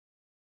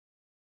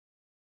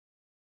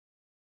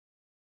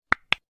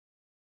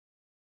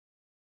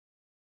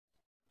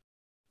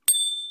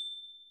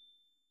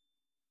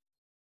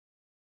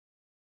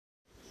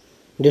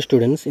Dear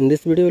students, in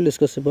this video we will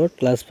discuss about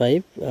class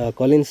 5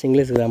 Collins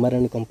English Grammar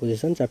and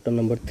Composition, chapter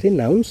number 3,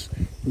 Nouns,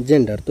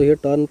 Gender. So here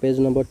turn page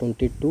number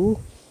 22.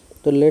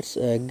 So let's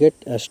get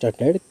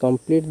started.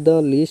 Complete the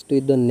list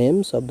with the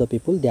names of the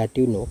people that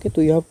you know. Okay,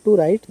 so you have to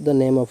write the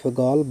name of a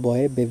girl,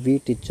 boy, baby,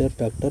 teacher,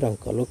 doctor,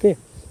 uncle. Okay,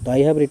 so I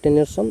have written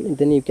here some,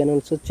 then you can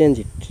also change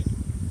it.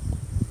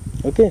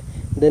 Okay,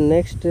 then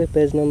next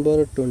page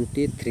number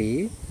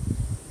 23.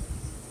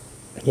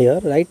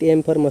 Here write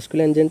M for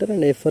masculine gender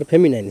and F for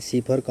feminine,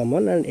 C for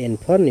common and N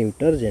for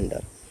neuter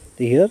gender.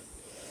 So here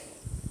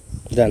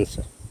the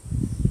answer.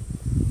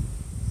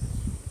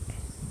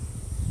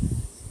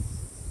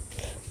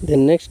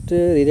 Then next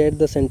rewrite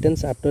the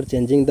sentence after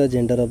changing the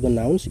gender of the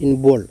nouns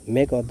in bold.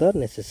 Make other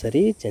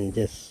necessary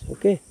changes.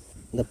 Okay.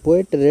 The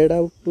poet read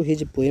out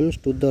his poems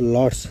to the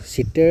lords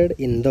seated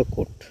in the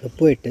court. The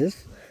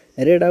poetess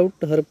read out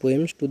her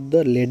poems to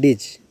the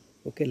ladies.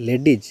 Okay,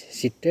 ladies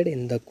seated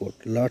in the court.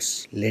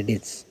 Lords,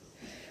 ladies.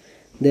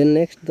 Then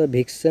next the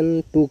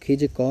vixen took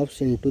his cubs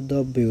into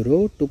the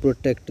bureau to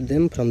protect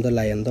them from the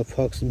lion. The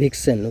fox,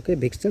 vixen. Okay,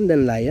 vixen,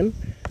 then lion,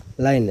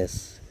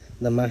 lioness.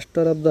 The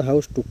master of the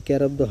house took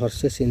care of the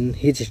horses in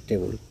his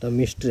stable. The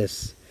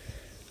mistress,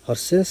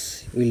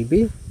 horses will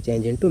be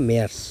changed into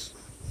mares.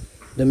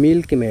 The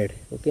milkmaid.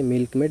 Okay,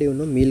 milkmaid, you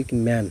know,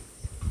 milkman.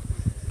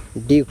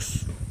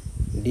 Dukes,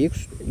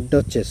 dukes,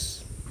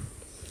 duchess.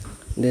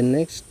 Then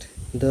next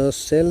the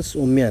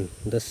saleswoman,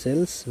 the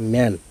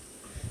salesman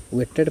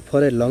waited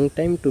for a long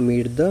time to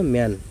meet the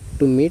man,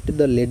 to meet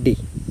the lady,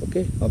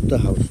 okay, of the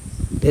house.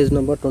 Page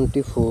number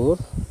 24.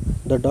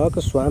 The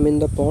dog swam in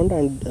the pond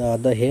and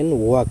the hen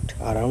walked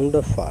around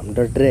the farm.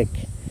 The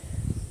drake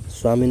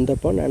swam in the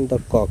pond and the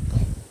cock.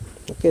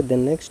 Okay,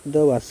 then next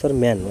the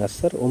washerman,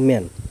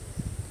 washerwoman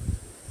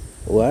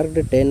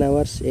worked 10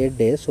 hours a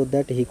day so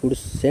that he could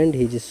send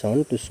his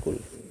son to school.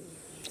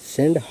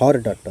 Send her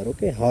daughter,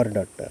 okay, her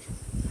daughter.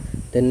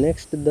 Then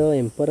next the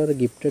emperor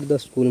gifted the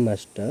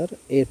schoolmaster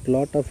a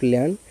plot of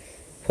land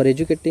for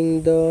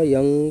educating the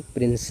young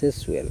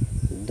princess well.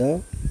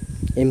 The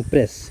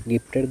empress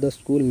gifted the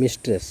school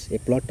mistress a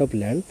plot of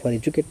land for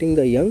educating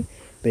the young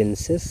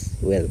princess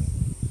well.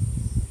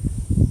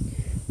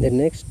 The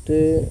next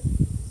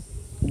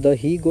the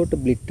he goat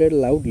bleated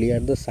loudly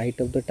at the sight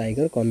of the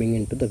tiger coming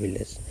into the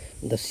village.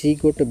 The she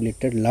goat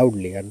bleated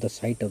loudly at the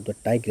sight of the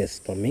tigress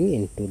coming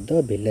into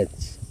the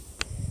village.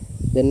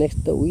 The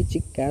next the witch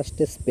cast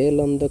a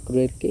spell on the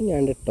cruel king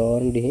and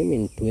turned him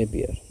into a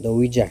bear. The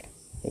wizard,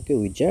 okay,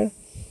 wizard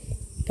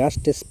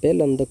cast a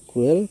spell on the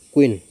cruel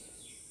queen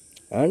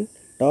and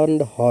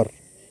turned her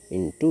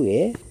into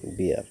a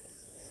bear.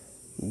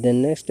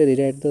 Then next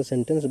rewrite the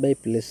sentence by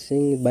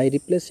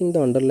replacing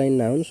the underlined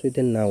nouns with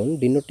a noun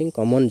denoting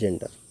common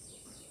gender.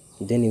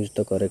 Then use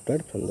the correct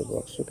word from the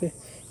box. Okay,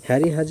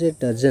 Harry has a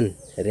dozen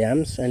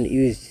rams and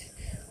ewes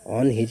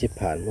on his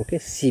farm. Okay,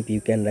 sheep,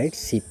 you can write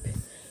sheep.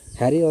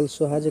 Harry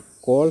also has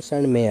colts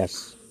and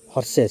mares,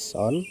 horses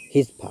on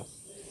his farm.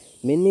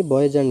 Many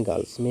boys and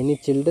girls, many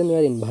children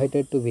were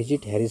invited to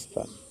visit Harry's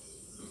farm.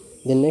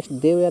 Then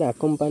next they were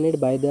accompanied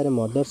by their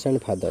mothers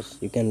and fathers.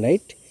 You can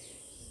write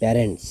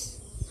parents.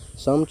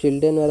 Some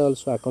children were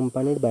also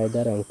accompanied by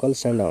their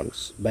uncles and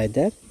aunts, by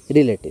their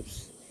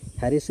relatives.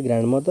 Harry's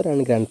grandmother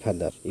and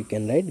grandfather. You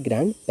can write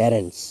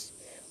grandparents.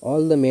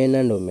 All the men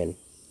and women,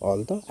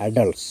 all the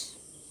adults.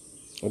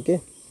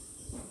 Okay.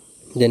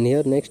 Then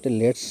here next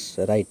let's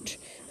write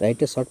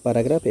a short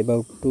paragraph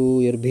about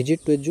your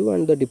visit to a zoo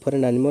and the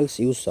different animals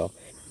you saw.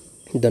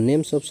 The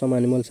names of some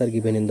animals are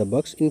given in the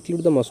box.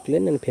 Include the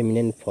masculine and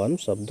feminine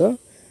forms of the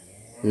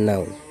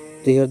noun.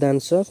 So here the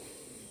answer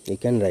you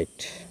can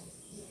write.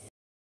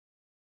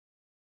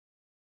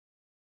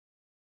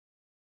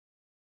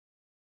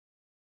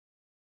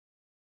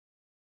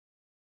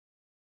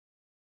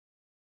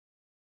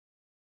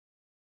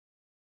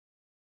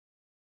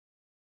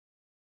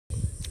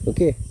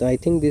 Okay, so I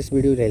think this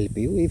video will help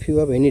you. If you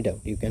have any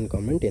doubt, you can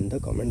comment in the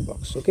comment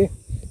box. Okay,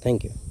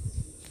 thank you.